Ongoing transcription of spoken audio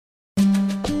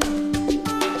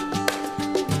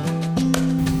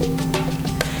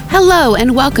Hello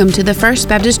and welcome to the First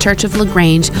Baptist Church of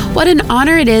LaGrange. What an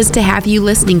honor it is to have you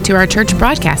listening to our church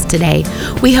broadcast today.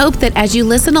 We hope that as you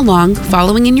listen along,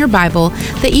 following in your Bible,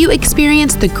 that you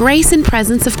experience the grace and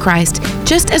presence of Christ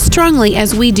just as strongly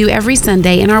as we do every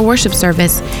Sunday in our worship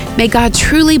service. May God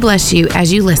truly bless you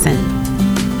as you listen.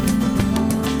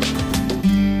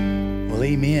 Well,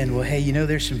 amen. Well, hey,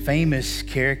 there's some famous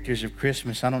characters of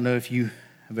Christmas. I don't know if you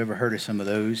have ever heard of some of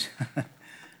those.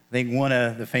 I think one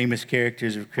of the famous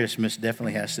characters of Christmas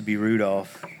definitely has to be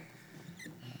Rudolph.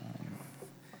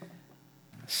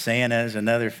 Santa is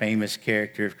another famous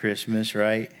character of Christmas,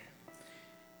 right?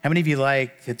 How many of you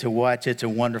like to watch It's a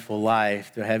Wonderful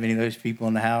Life? Do I have any of those people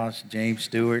in the house? James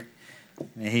Stewart,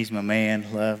 man, he's my man.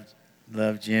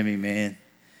 Love Jimmy, man.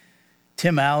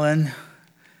 Tim Allen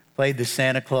played the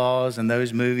Santa Claus in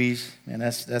those movies, and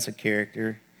that's a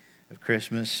character of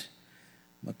Christmas.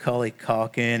 Macaulay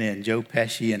Culkin and Joe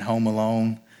Pesci in Home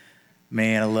Alone.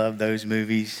 Man, I love those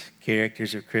movies,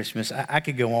 characters of Christmas. I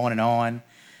could go on and on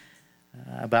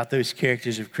about those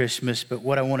characters of Christmas, but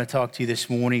what I want to talk to you this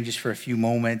morning, just for a few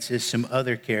moments, is some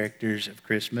other characters of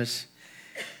Christmas.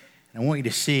 And I want you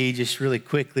to see, just really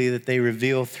quickly, that they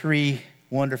reveal three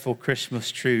wonderful Christmas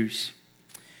truths.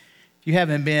 If you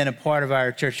haven't been a part of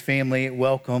our church family,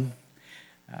 welcome.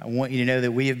 I want you to know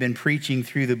that we have been preaching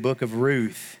through the book of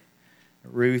Ruth.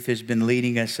 Ruth has been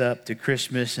leading us up to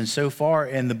Christmas, and so far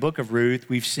in the book of Ruth,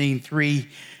 we've seen three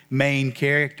main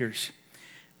characters.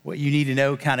 What you need to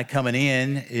know kind of coming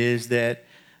in is that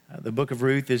the book of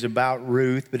Ruth is about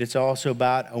Ruth, but it's also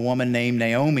about a woman named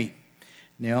Naomi.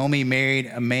 Naomi married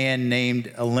a man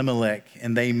named Elimelech,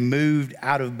 and they moved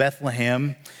out of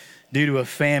Bethlehem due to a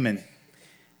famine.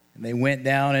 And they went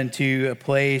down into a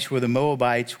place where the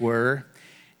Moabites were,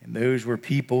 and those were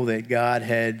people that God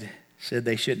had said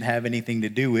they shouldn't have anything to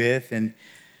do with. And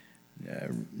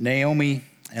Naomi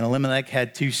and Elimelech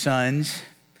had two sons.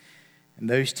 And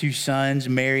those two sons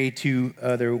married two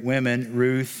other women,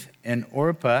 Ruth and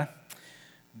Orpah.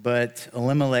 But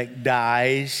Elimelech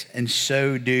dies, and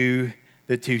so do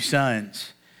the two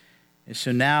sons. And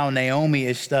so now Naomi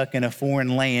is stuck in a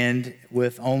foreign land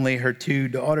with only her two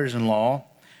daughters-in-law.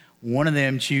 One of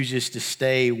them chooses to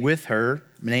stay with her,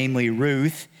 namely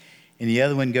Ruth, and the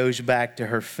other one goes back to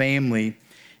her family.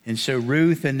 And so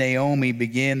Ruth and Naomi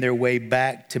begin their way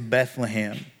back to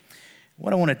Bethlehem.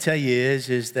 What I want to tell you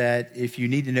is that if you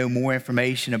need to know more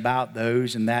information about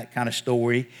those and that kind of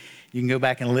story, you can go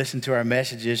back and listen to our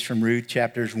messages from Ruth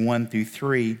chapters 1 through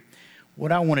 3.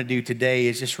 What I want to do today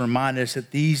is just remind us that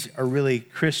these are really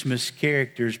Christmas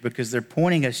characters because they're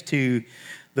pointing us to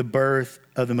the birth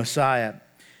of the Messiah.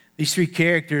 These three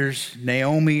characters,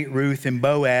 Naomi, Ruth, and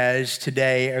Boaz,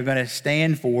 today are going to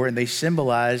stand for, and they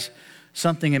symbolize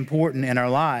something important in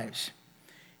our lives.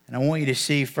 And I want you to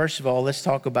see, first of all, let's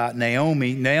talk about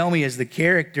Naomi. Naomi is the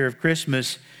character of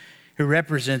Christmas who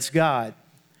represents God.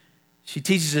 She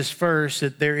teaches us first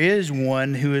that there is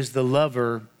one who is the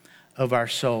lover of our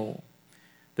soul.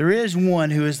 There is one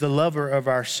who is the lover of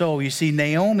our soul. You see,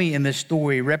 Naomi in this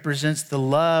story represents the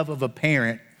love of a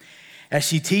parent as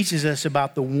she teaches us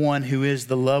about the one who is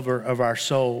the lover of our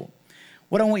soul.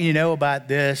 What I want you to know about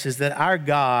this is that our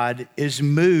God is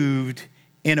moved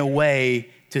in a way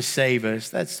to save us.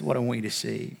 That's what I want you to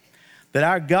see. That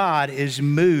our God is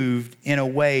moved in a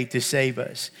way to save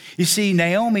us. You see,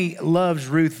 Naomi loves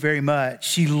Ruth very much.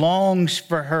 She longs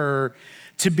for her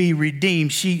to be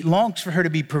redeemed. She longs for her to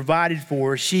be provided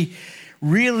for. She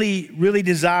really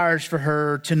desires for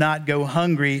her to not go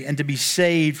hungry and to be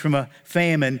saved from a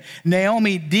famine.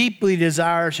 Naomi deeply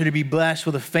desires her to be blessed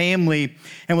with a family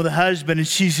and with a husband, and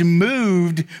she's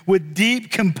moved with deep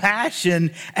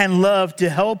compassion and love to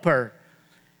help her.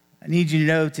 I need you to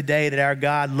know today that our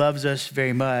God loves us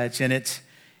very much, and it's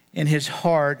in his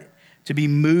heart to be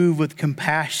moved with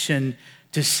compassion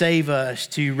to save us,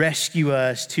 to rescue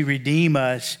us, to redeem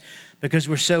us, because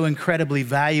we're so incredibly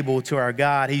valuable to our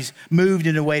God. He's moved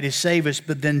in a way to save us,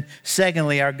 but then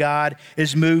secondly, our God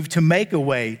is moved to make a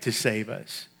way to save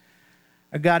us.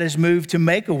 Our God is moved to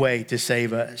make a way to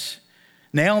save us.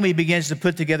 Naomi begins to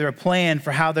put together a plan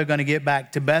for how they're going to get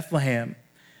back to Bethlehem.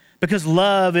 Because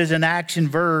love is an action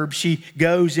verb, she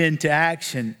goes into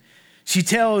action. She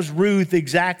tells Ruth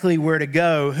exactly where to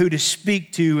go, who to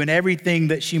speak to, and everything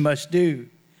that she must do.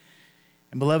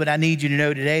 And beloved, I need you to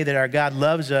know today that our God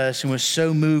loves us and was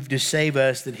so moved to save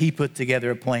us that he put together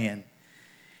a plan.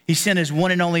 He sent his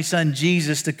one and only son,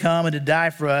 Jesus, to come and to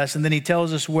die for us. And then he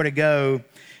tells us where to go,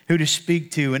 who to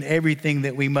speak to, and everything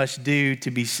that we must do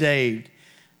to be saved.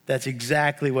 That's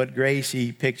exactly what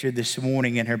Gracie pictured this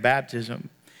morning in her baptism.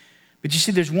 But you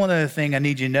see, there's one other thing I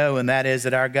need you to know, and that is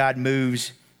that our God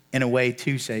moves in a way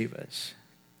to save us.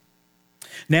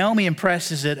 Naomi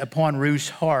impresses it upon Ruth's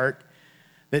heart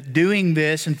that doing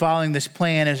this and following this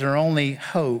plan is her only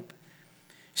hope.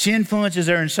 She influences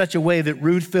her in such a way that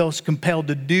Ruth feels compelled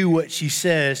to do what she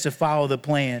says, to follow the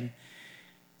plan.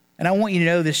 And I want you to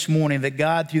know this morning that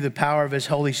God, through the power of his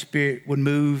Holy Spirit, would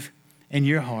move in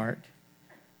your heart.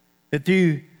 That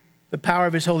through the power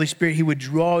of his Holy Spirit, he would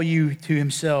draw you to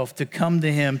himself, to come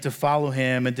to him, to follow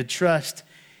him, and to trust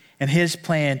in his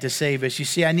plan to save us. You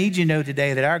see, I need you to know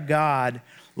today that our God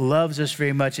loves us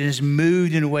very much and is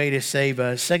moved in a way to save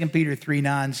us. 2 Peter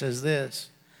 3:9 says this,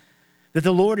 that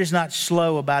the Lord is not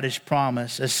slow about his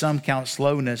promise, as some count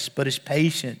slowness, but is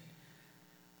patient,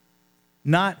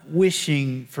 not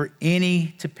wishing for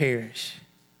any to perish,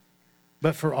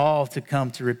 but for all to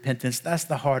come to repentance. That's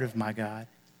the heart of my God.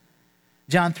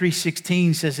 John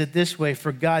 3:16 says it this way,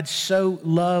 for God so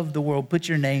loved the world. Put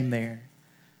your name there.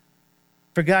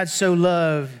 For God so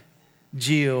loved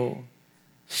Jill,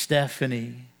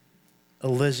 Stephanie,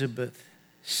 Elizabeth,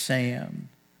 Sam.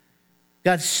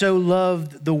 God so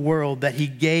loved the world that he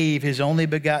gave his only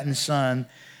begotten Son,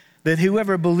 that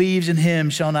whoever believes in him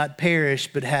shall not perish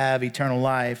but have eternal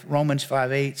life. Romans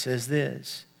 5:8 says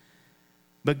this,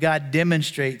 but God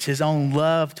demonstrates his own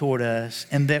love toward us,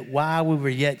 and that while we were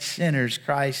yet sinners,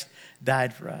 Christ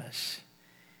died for us.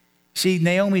 See,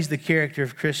 Naomi's the character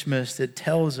of Christmas that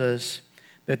tells us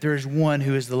that there is one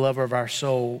who is the lover of our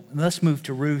soul. And let's move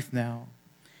to Ruth now.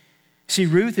 See,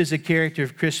 Ruth is a character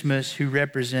of Christmas who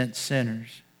represents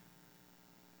sinners.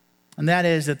 And that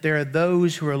is that there are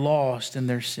those who are lost in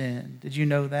their sin. Did you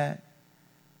know that?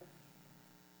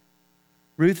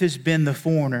 Ruth has been the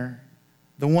foreigner,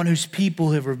 the one whose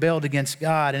people have rebelled against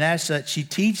God. And as such, she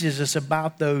teaches us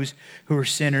about those who are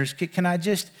sinners. Can I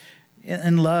just,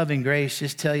 in love and grace,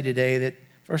 just tell you today that,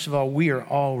 first of all, we are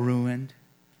all ruined.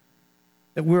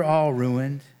 That we're all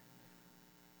ruined.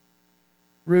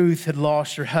 Ruth had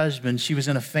lost her husband. She was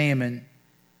in a famine.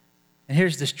 And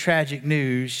here's this tragic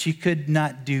news. She could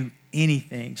not do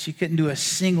anything. She couldn't do a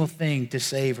single thing to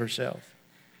save herself.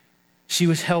 She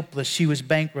was helpless. She was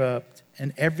bankrupt.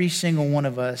 And every single one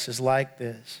of us is like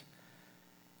this.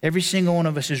 Every single one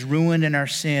of us is ruined in our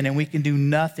sin, and we can do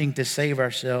nothing to save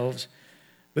ourselves.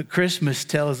 But Christmas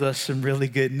tells us some really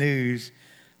good news,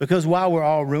 because while we're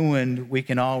all ruined, we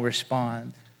can all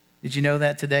respond. Did you know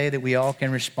that today, that we all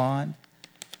can respond?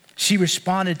 She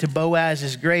responded to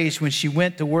Boaz's grace when she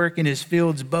went to work in his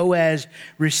fields. Boaz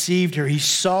received her. He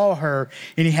saw her,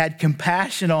 and he had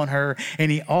compassion on her,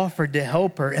 and he offered to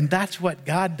help her. And that's what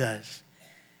God does.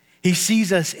 He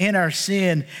sees us in our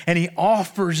sin, and he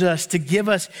offers us to give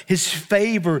us his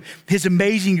favor, his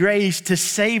amazing grace, to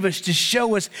save us, to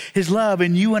show us his love.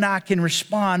 And you and I can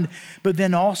respond, but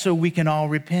then also we can all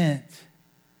repent.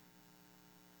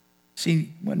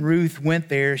 See, when Ruth went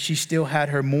there, she still had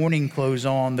her mourning clothes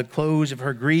on, the clothes of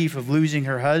her grief of losing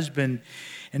her husband.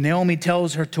 And Naomi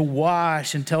tells her to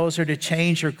wash and tells her to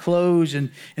change her clothes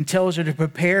and tells her to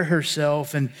prepare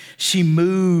herself. And she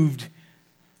moved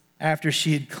after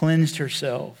she had cleansed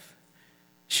herself.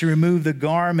 She removed the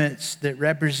garments that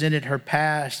represented her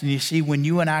past. And you see, when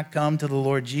you and I come to the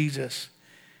Lord Jesus,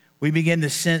 we begin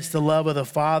to sense the love of the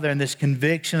Father and this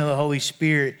conviction of the Holy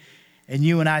Spirit. And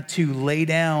you and I too lay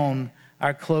down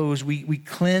our clothes. We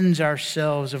cleanse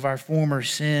ourselves of our former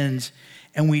sins,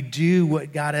 and we do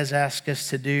what God has asked us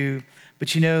to do.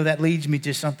 But you know, that leads me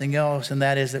to something else, and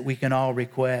that is that we can all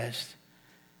request.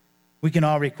 We can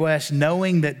all request,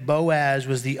 knowing that Boaz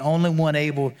was the only one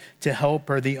able to help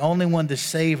her, the only one to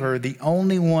save her, the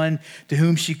only one to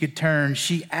whom she could turn.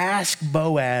 She asked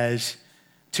Boaz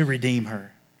to redeem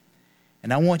her.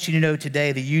 And I want you to know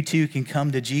today that you too can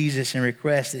come to Jesus and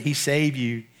request that he save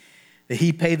you, that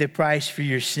he pay the price for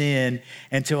your sin,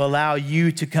 and to allow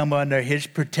you to come under his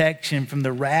protection from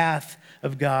the wrath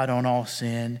of God on all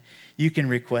sin. You can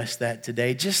request that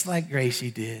today, just like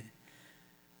Gracie did.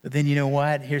 But then you know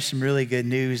what? Here's some really good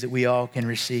news that we all can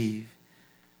receive.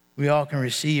 We all can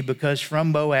receive, because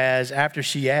from Boaz, after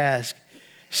she asked,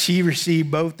 she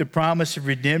received both the promise of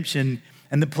redemption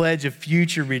and the pledge of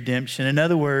future redemption. In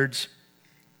other words,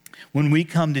 when we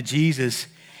come to Jesus,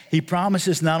 he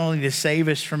promises not only to save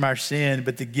us from our sin,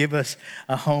 but to give us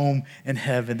a home in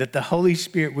heaven, that the Holy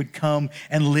Spirit would come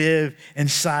and live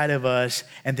inside of us,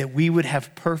 and that we would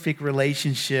have perfect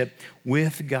relationship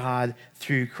with God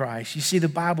through Christ. You see, the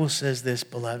Bible says this,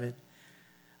 beloved.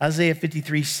 Isaiah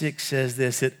 53:6 says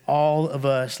this, that all of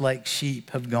us like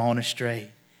sheep have gone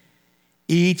astray.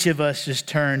 Each of us has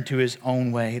turned to his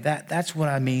own way. That's what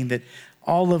I mean, that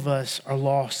all of us are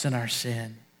lost in our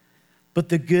sin. But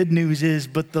the good news is,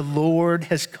 but the Lord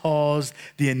has caused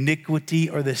the iniquity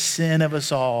or the sin of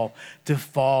us all to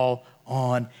fall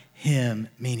on him,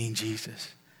 meaning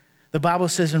Jesus. The Bible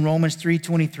says in Romans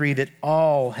 3:23 that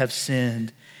all have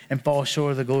sinned and fall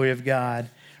short of the glory of God.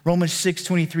 Romans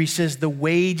 6:23 says, the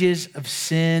wages of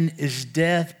sin is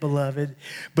death, beloved,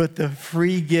 but the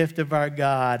free gift of our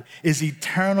God is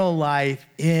eternal life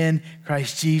in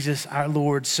Christ Jesus our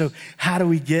Lord. So how do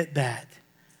we get that?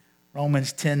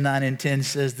 Romans 10:9 and 10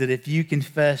 says that if you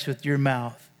confess with your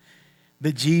mouth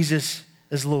that Jesus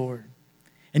is Lord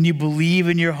and you believe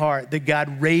in your heart that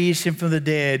God raised him from the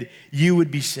dead, you would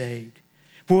be saved.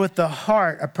 For with the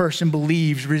heart a person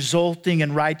believes, resulting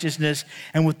in righteousness,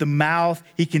 and with the mouth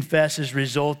he confesses,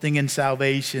 resulting in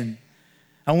salvation.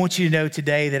 I want you to know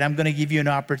today that I'm going to give you an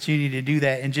opportunity to do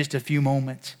that in just a few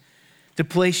moments, to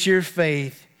place your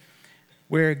faith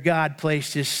where God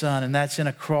placed his son, and that's in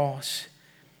a cross,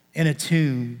 in a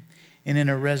tomb, and in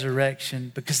a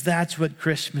resurrection, because that's what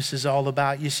Christmas is all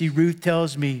about. You see, Ruth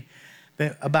tells me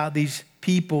that about these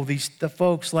people, the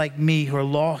folks like me who are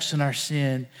lost in our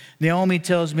sin. Naomi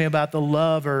tells me about the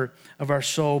lover of our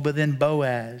soul, but then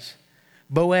Boaz.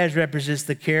 Boaz represents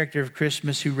the character of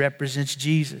Christmas who represents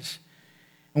Jesus.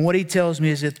 And what he tells me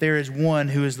is that there is one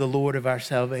who is the Lord of our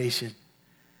salvation.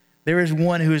 There is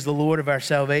one who is the Lord of our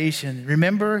salvation.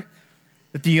 Remember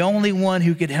that the only one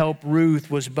who could help Ruth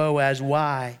was Boaz.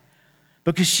 Why?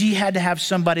 Because she had to have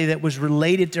somebody that was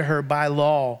related to her by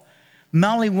law.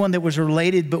 Not only one that was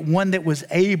related, but one that was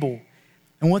able.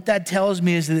 And what that tells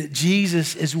me is that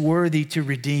Jesus is worthy to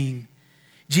redeem.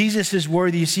 Jesus is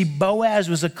worthy. You see, Boaz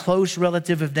was a close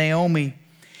relative of Naomi,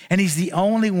 and he's the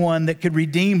only one that could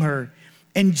redeem her.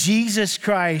 And Jesus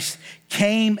Christ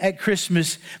came at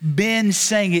Christmas. Ben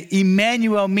sang it.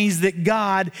 Emmanuel means that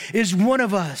God is one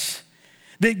of us.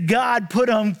 That God put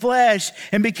on flesh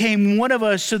and became one of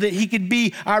us so that he could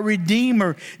be our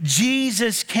Redeemer.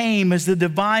 Jesus came as the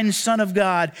divine Son of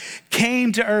God,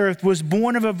 came to earth, was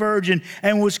born of a virgin,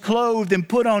 and was clothed and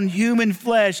put on human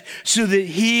flesh so that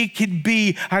he could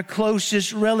be our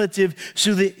closest relative,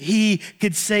 so that he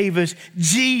could save us.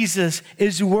 Jesus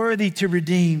is worthy to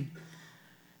redeem.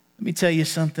 Let me tell you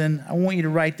something. I want you to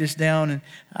write this down. And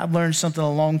I've learned something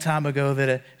a long time ago, that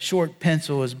a short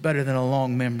pencil is better than a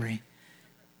long memory.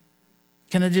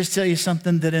 Can I just tell you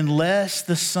something? That unless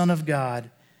the Son of God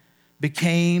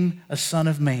became a son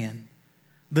of man,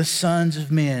 the sons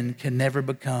of men can never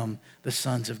become the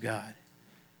sons of God.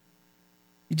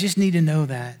 You just need to know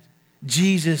that.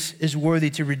 Jesus is worthy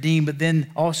to redeem, but then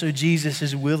also Jesus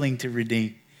is willing to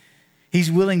redeem.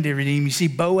 He's willing to redeem. You see,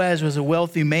 Boaz was a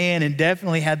wealthy man and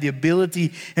definitely had the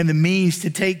ability and the means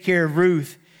to take care of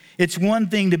Ruth. It's one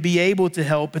thing to be able to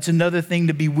help. It's another thing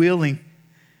to be willing.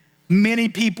 Many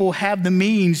people have the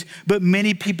means, but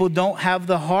many people don't have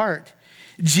the heart.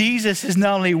 Jesus is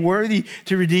not only worthy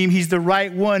to redeem, he's the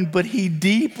right one, but he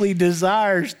deeply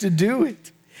desires to do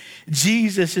it.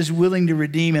 Jesus is willing to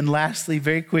redeem. And lastly,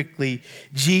 very quickly,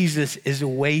 Jesus is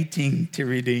waiting to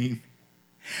redeem.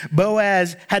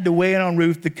 Boaz had to wait on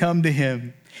Ruth to come to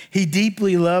him. He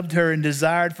deeply loved her and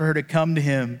desired for her to come to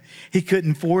him. He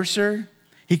couldn't force her.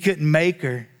 He couldn't make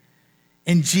her.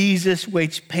 And Jesus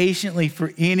waits patiently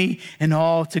for any and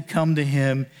all to come to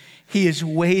him. He is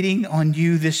waiting on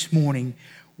you this morning.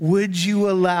 Would you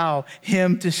allow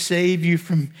him to save you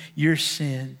from your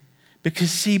sin? Because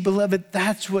see, beloved,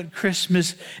 that's what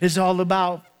Christmas is all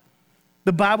about.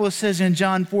 The Bible says in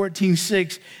John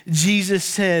 14:6, Jesus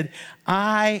said,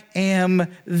 I am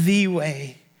the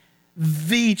way,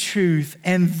 the truth,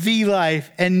 and the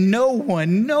life, and no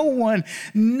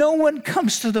one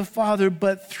comes to the Father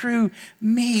but through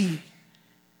me.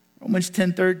 Romans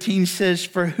 10:13 says,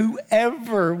 for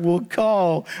whoever will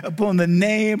call upon the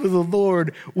name of the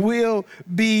Lord will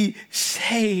be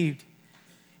saved.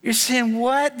 You're saying,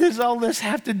 what does all this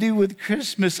have to do with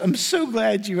Christmas? I'm so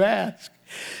glad you asked.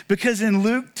 Because in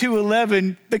Luke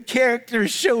 2:11, the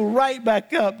characters show right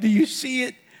back up. Do you see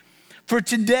it? For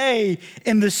today,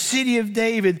 in the city of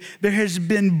David, there has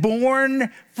been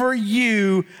born for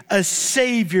you a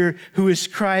Savior who is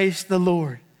Christ the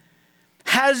Lord.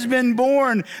 Has been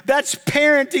born. That's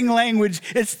parenting language.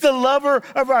 It's the lover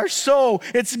of our soul.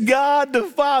 It's God the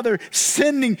Father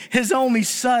sending his only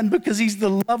Son because he's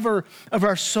the lover of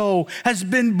our soul. Has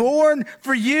been born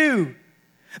for you.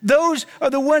 Those are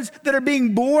the ones that are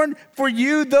being born for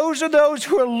you. Those are those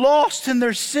who are lost in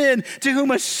their sin, to whom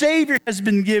a Savior has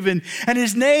been given. And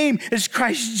his name is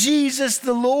Christ Jesus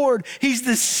the Lord. He's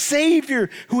the Savior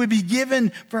who would be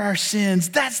given for our sins.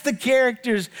 That's the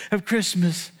characters of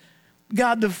Christmas.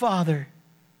 God the Father,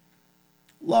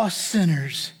 lost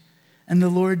sinners, and the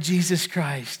Lord Jesus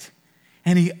Christ.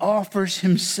 And he offers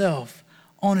himself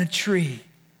on a tree.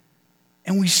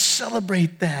 And we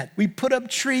celebrate that. We put up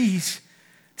trees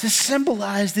to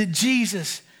symbolize that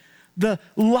Jesus, the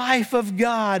life of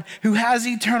God, who has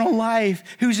eternal life,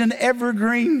 who's an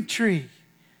evergreen tree,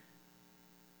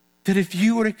 that if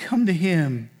you were to come to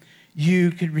him,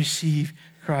 you could receive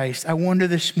Christ. I wonder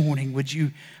this morning, would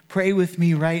you pray with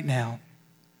me right now?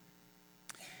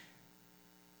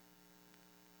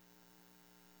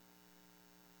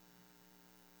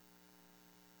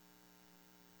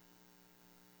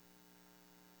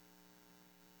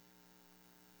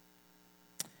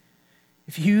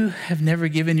 If you have never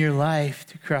given your life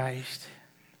to Christ,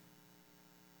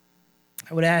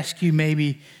 I would ask you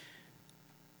maybe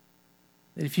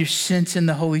that if you're sensing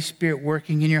the Holy Spirit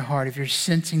working in your heart, if you're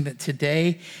sensing that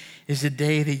today is a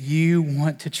day that you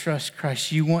want to trust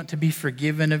Christ, you want to be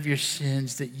forgiven of your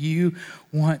sins, that you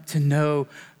want to know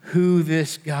who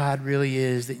this God really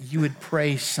is, that you would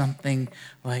pray something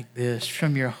like this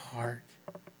from your heart.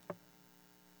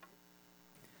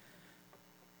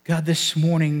 God, this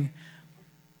morning,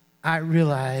 I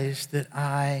realize that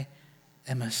I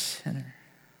am a sinner,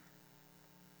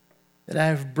 that I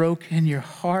have broken your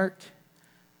heart,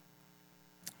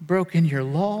 broken your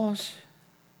laws,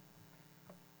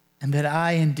 and that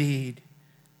I indeed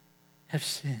have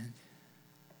sinned.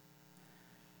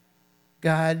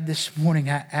 God, this morning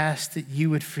I ask that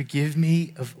you would forgive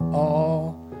me of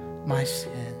all my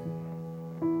sin,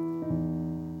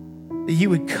 that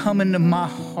you would come into my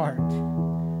heart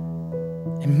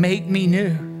and make me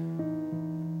new.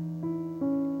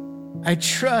 I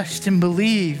trust and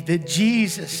believe that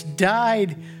Jesus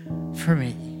died for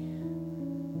me,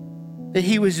 that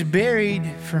he was buried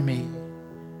for me,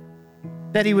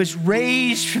 that he was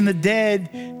raised from the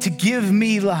dead to give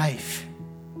me life.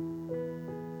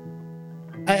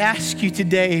 I ask you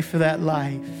today for that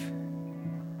life.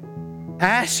 I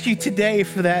ask you today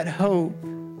for that hope.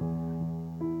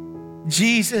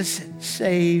 Jesus,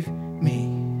 save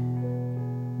me.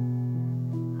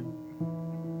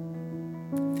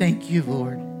 Thank you,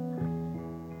 Lord.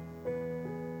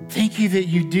 Thank you that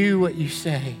you do what you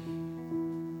say.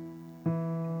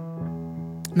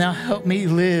 Now help me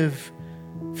live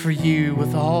for you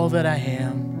with all that I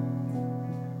am.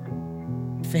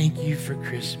 Thank you for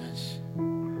Christmas.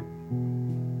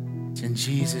 It's in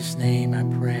Jesus' name I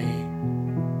pray.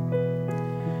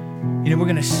 You know, we're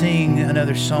going to sing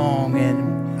another song,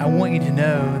 and I want you to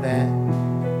know that,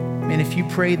 man, if you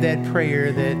prayed that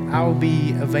prayer, that I'll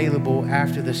be available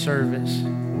after the service.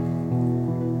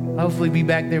 I'll hopefully be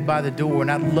back there by the door, and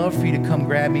I'd love for you to come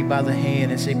grab me by the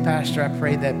hand and say, Pastor, I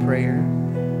prayed that prayer.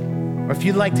 Or if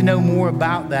you'd like to know more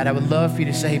about that, I would love for you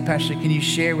to say, hey, Pastor, can you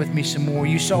share with me some more?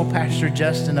 You saw Pastor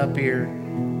Justin up here.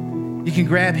 You can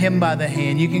grab him by the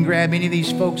hand. You can grab any of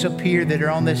these folks up here that are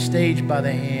on this stage by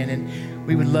the hand, and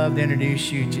we would love to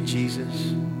introduce you to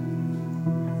Jesus.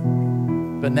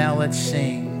 But now let's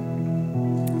sing.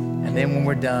 And then when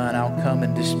we're done, I'll come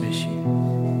and dismiss you.